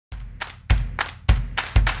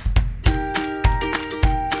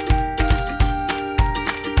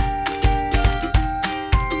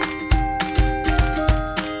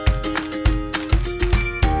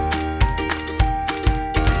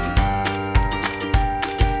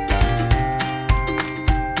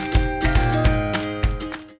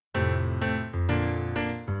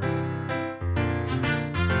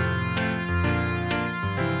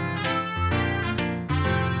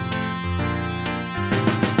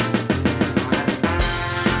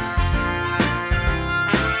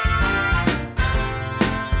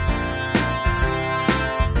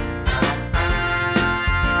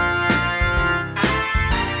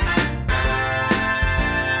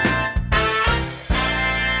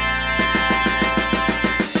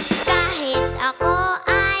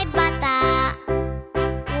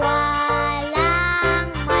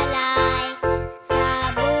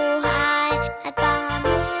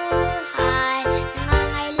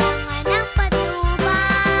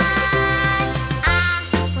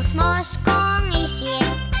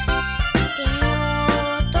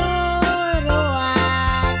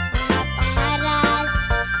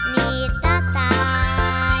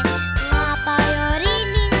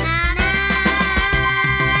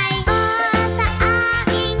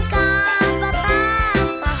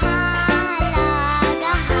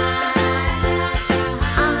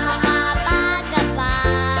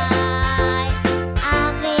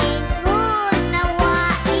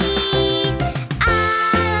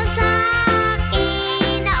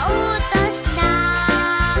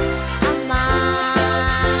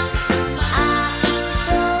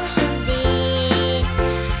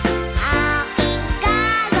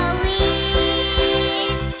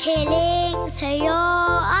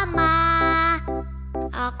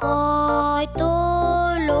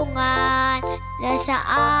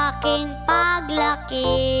sa aking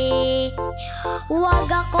paglaki. Huwag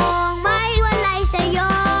akong maiwalay sa'yo.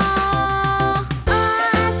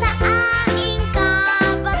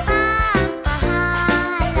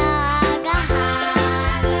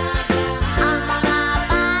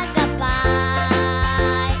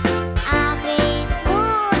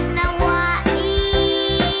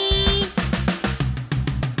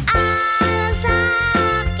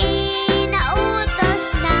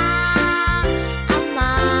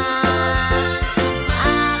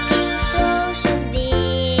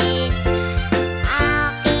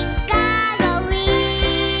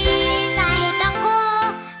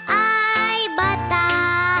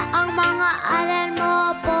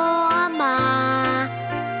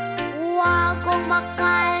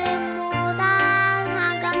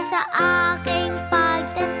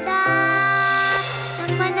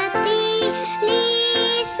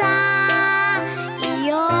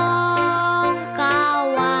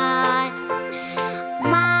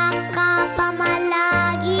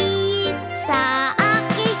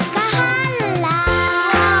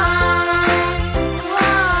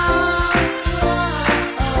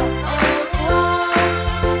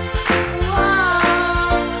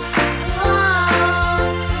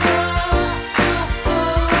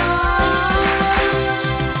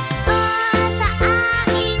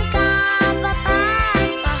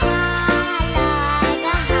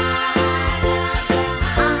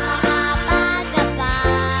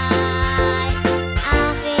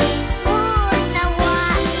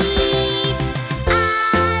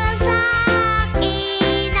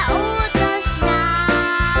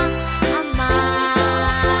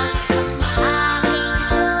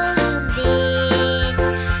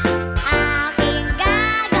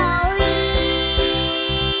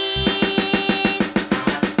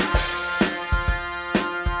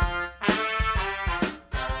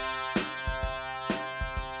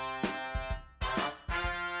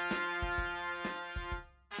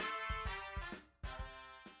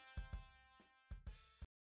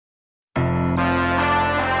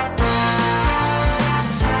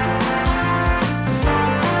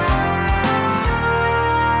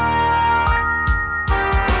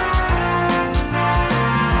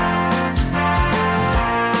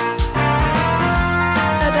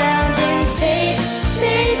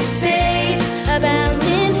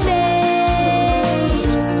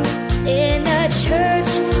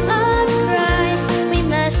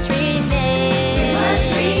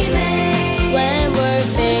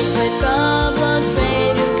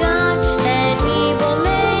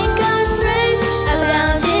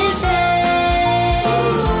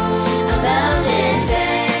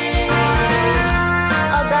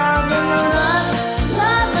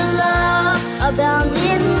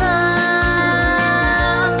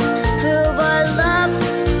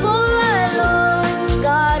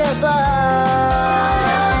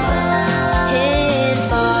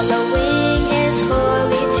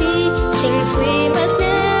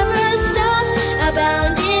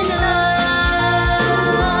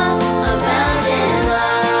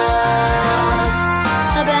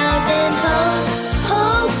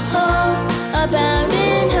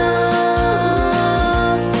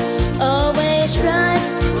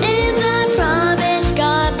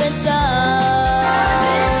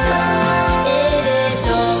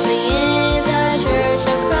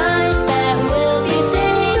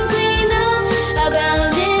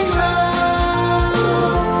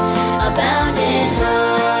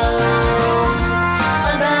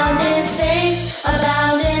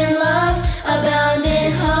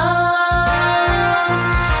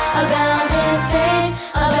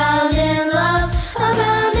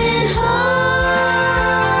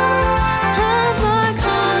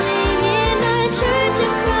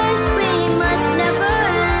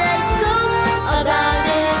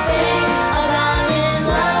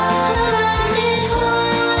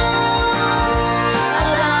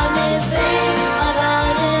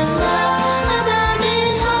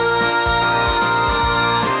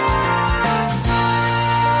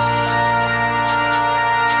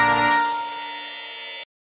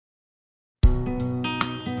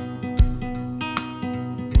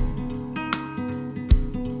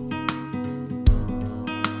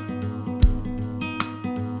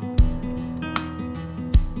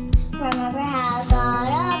 Remember how God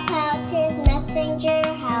upheld his messenger,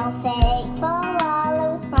 how faithful all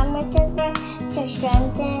of his promises were to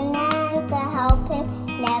strengthen and to help him.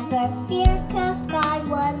 Never fear, cause God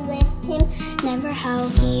was with him. Never how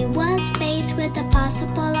he was faced with the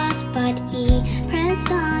possible loss, but he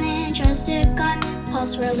pressed on and trusted God.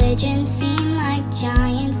 Paul's religion seemed like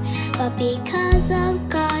giants, but because of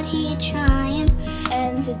God he triumphed.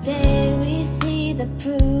 And today we see the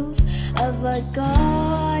proof of what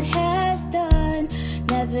God has done.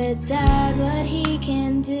 Never doubt what He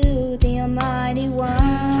can do, the Almighty One.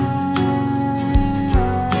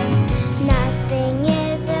 Nothing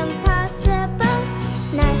is impossible,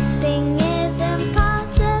 nothing is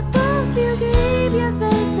impossible. If you keep your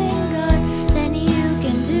faith in God, then you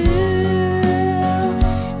can do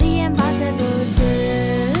the impossible too.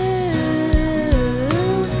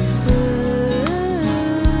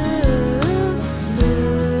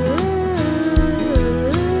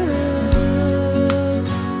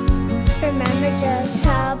 Remember just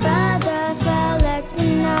how Brother Felix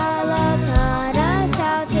Manolo taught us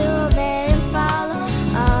how to obey and follow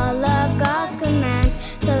all of God's commands,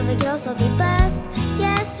 so that we can also be blessed.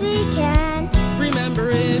 Yes, we can. Remember,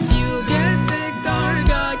 if you get sick, our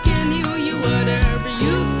God can heal you. Whatever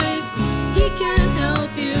you face, He can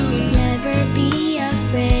help you. Never be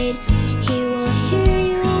afraid, He will hear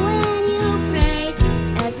you when you pray.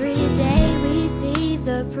 Every day we see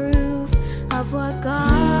the proof of what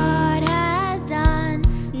God has done.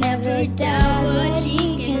 Never doubt what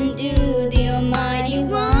He can do, the Almighty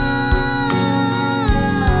One.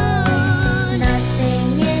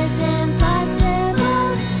 Nothing is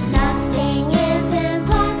impossible, nothing is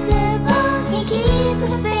impossible. If you keep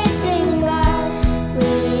your faith in God,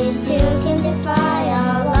 we too can defy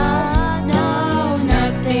all odds. No,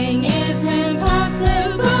 nothing is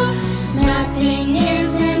impossible, nothing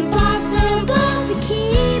is impossible. If you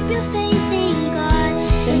keep your faith in God,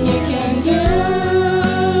 then you can do.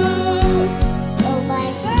 Oh, by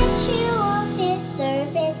virtue of His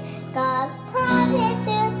service, God's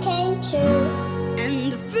promises came true.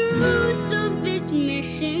 And the fruits of His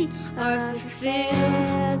mission are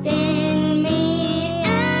fulfilled in me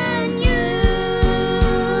and you.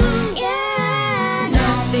 Yeah.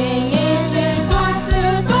 Nothing is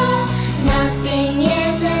impossible, nothing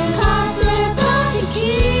is impossible. If you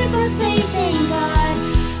keep our faith in God,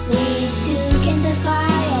 we too can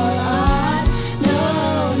defy all odds. No,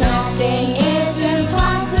 nothing is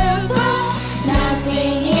impossible,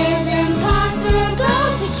 nothing is impossible.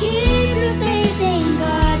 If you keep your faith in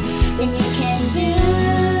God, then you can do.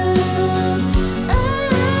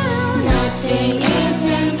 Oh, nothing is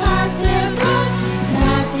impossible,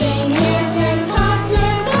 nothing is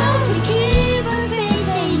impossible. If we keep our faith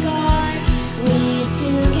in God, we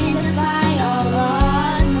too can defy all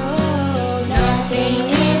odds. No, nothing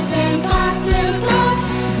is impossible,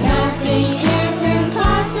 nothing is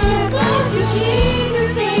impossible. If you keep your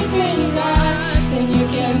faith in God, then you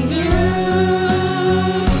can do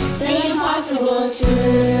the impossible too.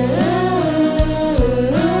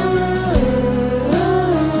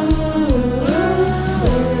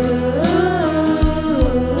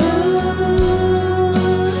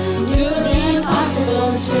 Do the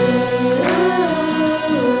impossible too.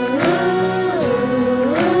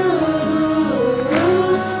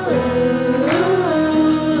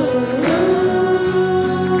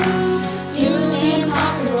 Do the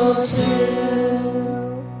impossible too.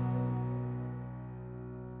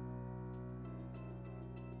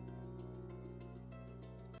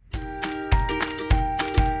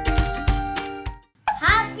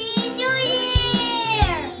 Happy New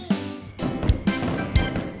Year!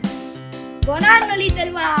 Buon anno,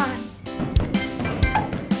 little ones!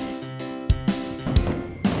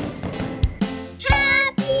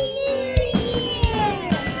 Happy New Year!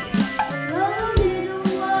 Hello, little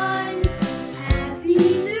ones. Happy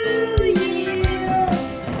New Year.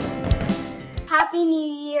 Happy New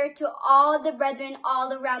Year to all the brethren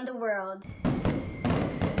all around the world.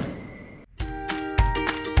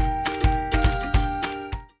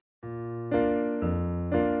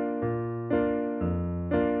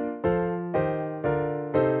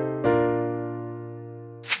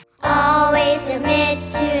 Always submit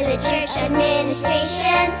to the church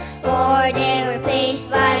administration, for they were placed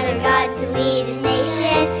by their God to lead His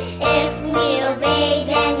nation. If we obey,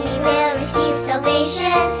 then we will receive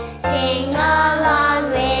salvation. Sing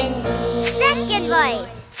along with me. Second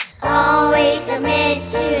voice. Always submit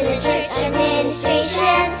to the church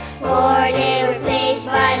administration, for they were placed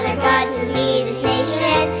by their God to lead His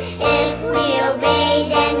nation. If we obey,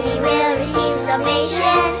 then we will receive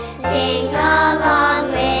salvation. Sing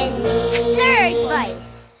along with me. Third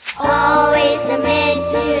voice. Always submit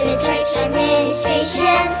to the church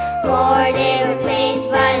administration, for they were placed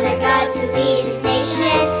by their God to lead His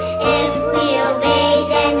nation. If we obey,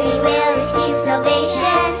 then we will receive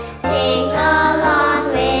salvation. Sing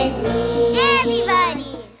along with me.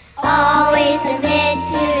 Everybody. Always submit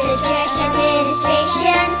to the church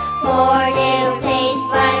administration, for they were placed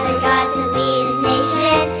by their God to lead His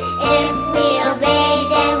nation. If we obey,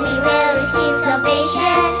 then we will receive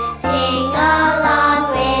salvation.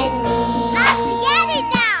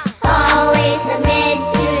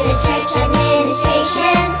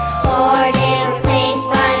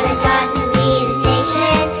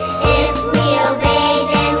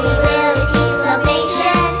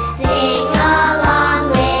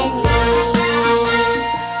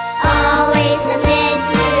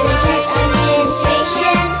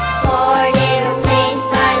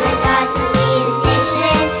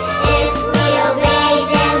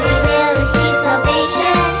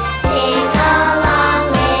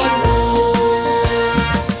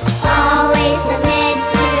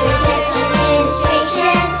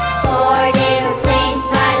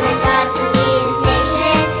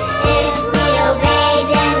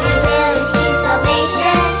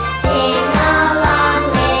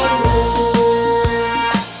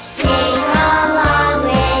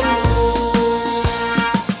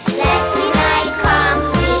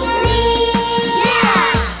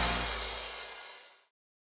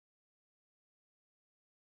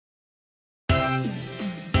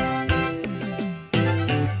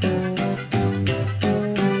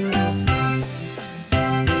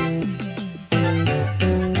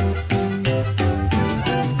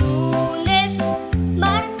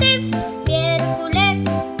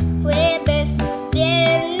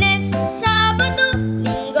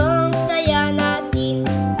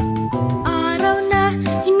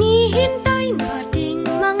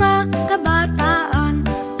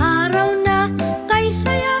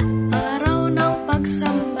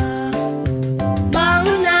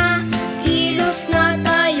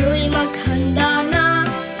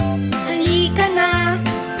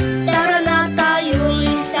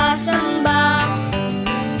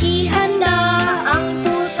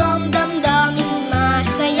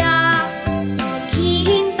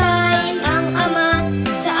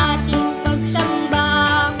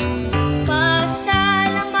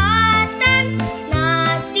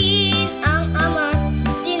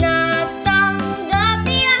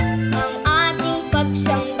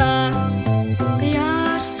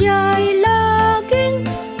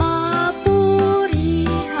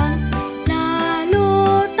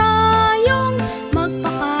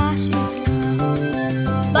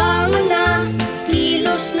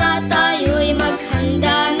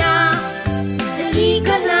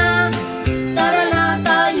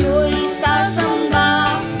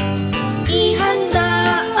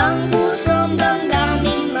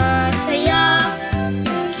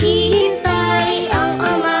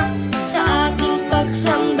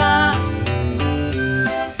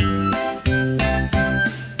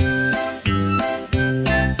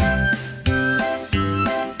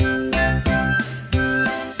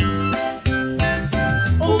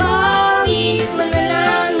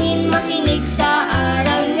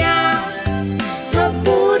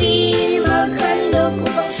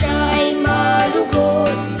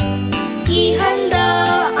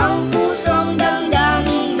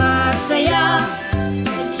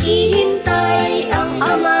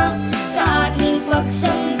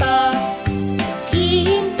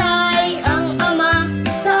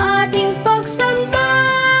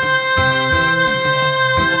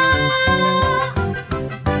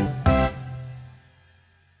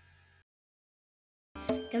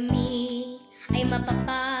 Kami ay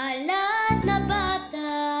mapapalad na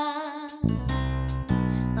bata,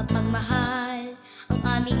 mapagmahal ang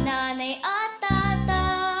aming nanay at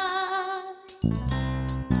tatay.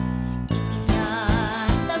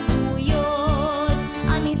 Itinataguyod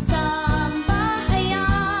aming sambahayan,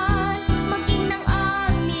 maging ng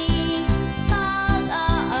aming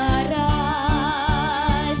pag-aaral.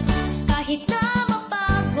 Kahit na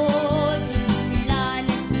mapagod, hindi sila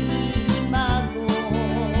naghihimagot,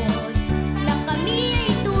 na kami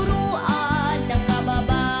ay turuan ng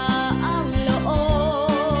kababaang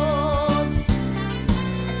loob.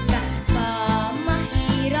 At kahit pa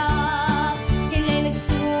mahirap, sila'y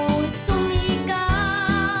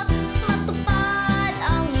nagsusumikap, matupad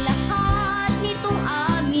ang lahat nitong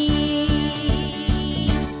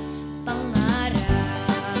aming pangarap.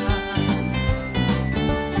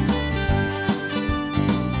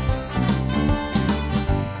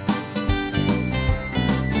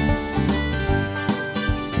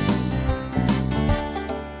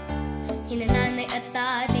 Sina nanay at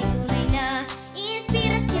tatay, tunay na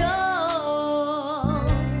inspirasyon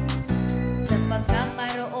sa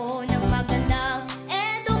pagkakaroon ng magandang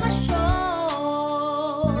edukasyon.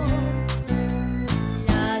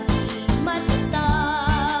 Laging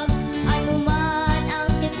matatag, anuman ang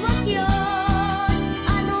sitwasyon,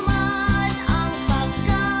 anuman ang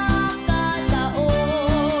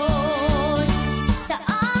pagkakataon. Sa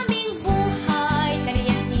aming buhay,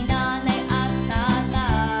 nariyan si nanay at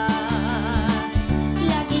tatay.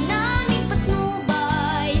 Lagi naming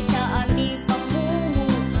patnubay sa aming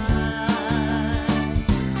pamumuhay.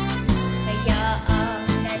 Kaya ang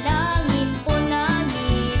dalangin po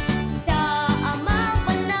namin sa Amang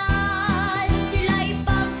Banal, sila'y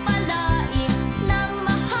pagpalain ng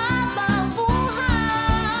mahabang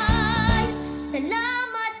buhay.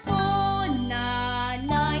 Salamat po,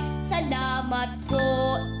 nanay. Salamat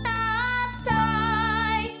po,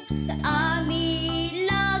 tatay, sa amin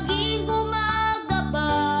laging gumagabay.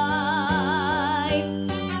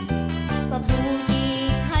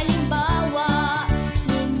 Mabuting halimbawa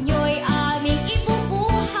ninyo'y aming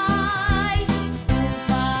ibubuhay,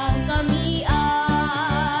 upang kami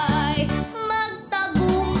ay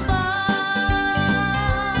magtagumpay.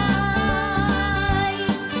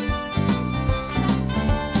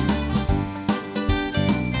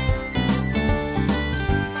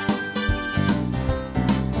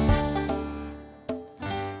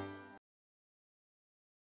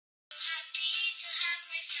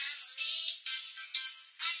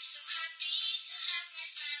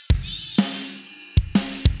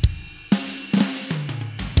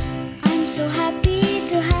 I'm so happy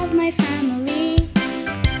to have my family.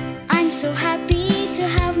 I'm so happy to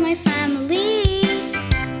have my family,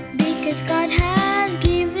 because God has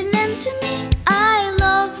given them to me. I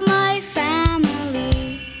love my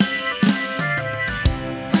family.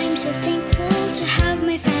 I'm so thankful to have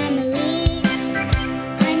my family.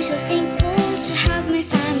 I'm so thankful to have my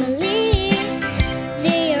family.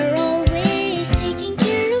 They are always taking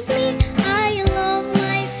care of me. I love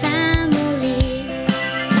my family.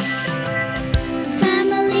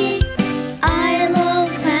 Family, I love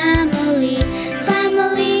family.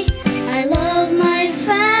 Family, I love my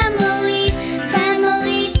family.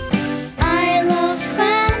 Family, I love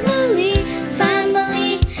family.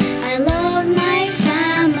 Family, I love my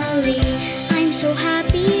family. I'm so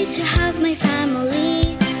happy to have my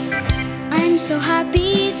family. I'm so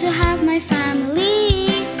happy to have my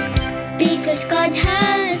family, because God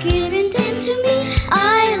has given them to me.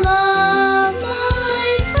 I love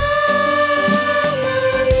my family.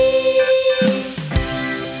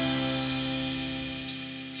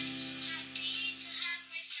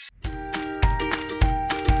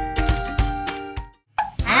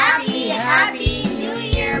 Happy New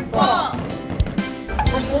Year po!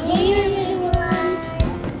 Happy New Year, everyone!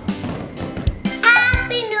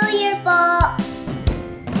 Happy New Year po!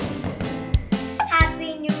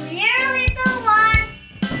 Happy New Year, little ones!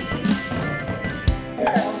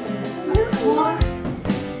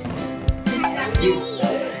 Happy New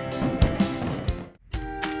Year!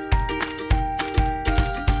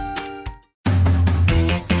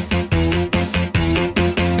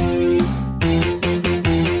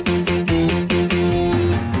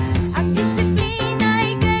 Ang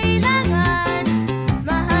disiplina'y kailangan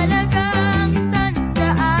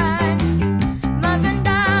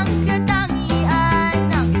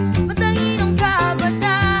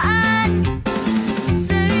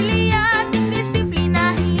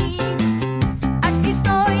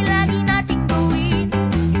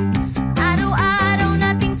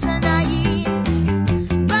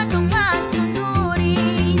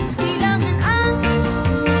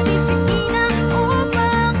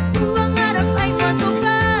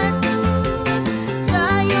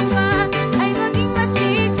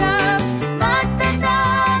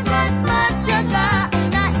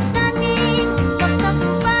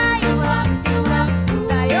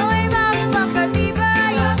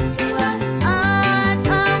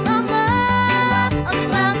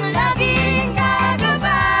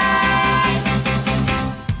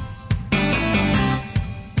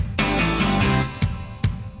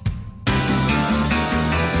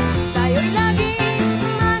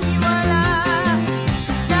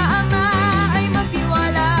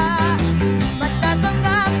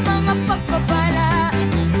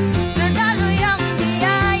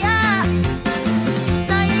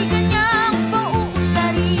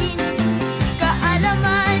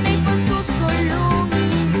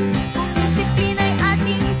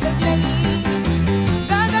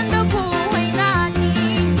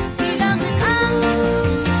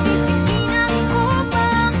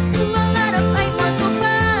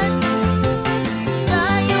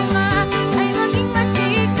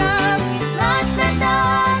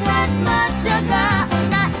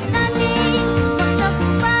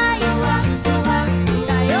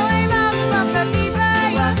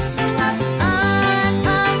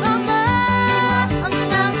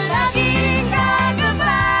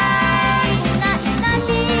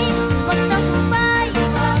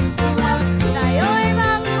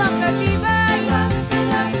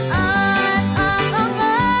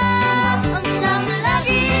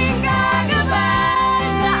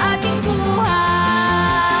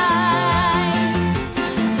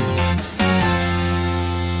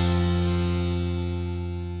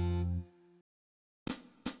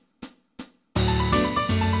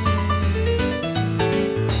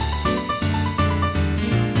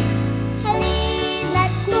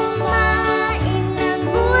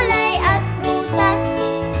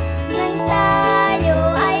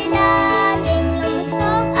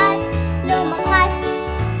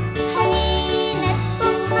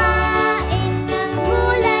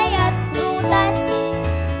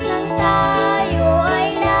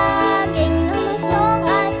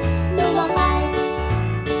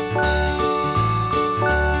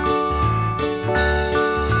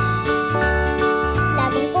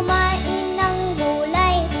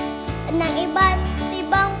iba't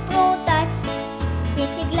ibang prutas,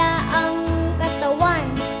 sisigla ang katawan,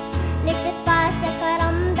 ligtas pa sa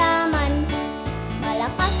karamdaman.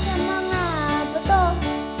 Malakas ang mga buto,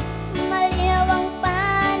 malinaw ang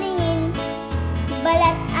paningin,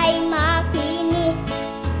 balat ay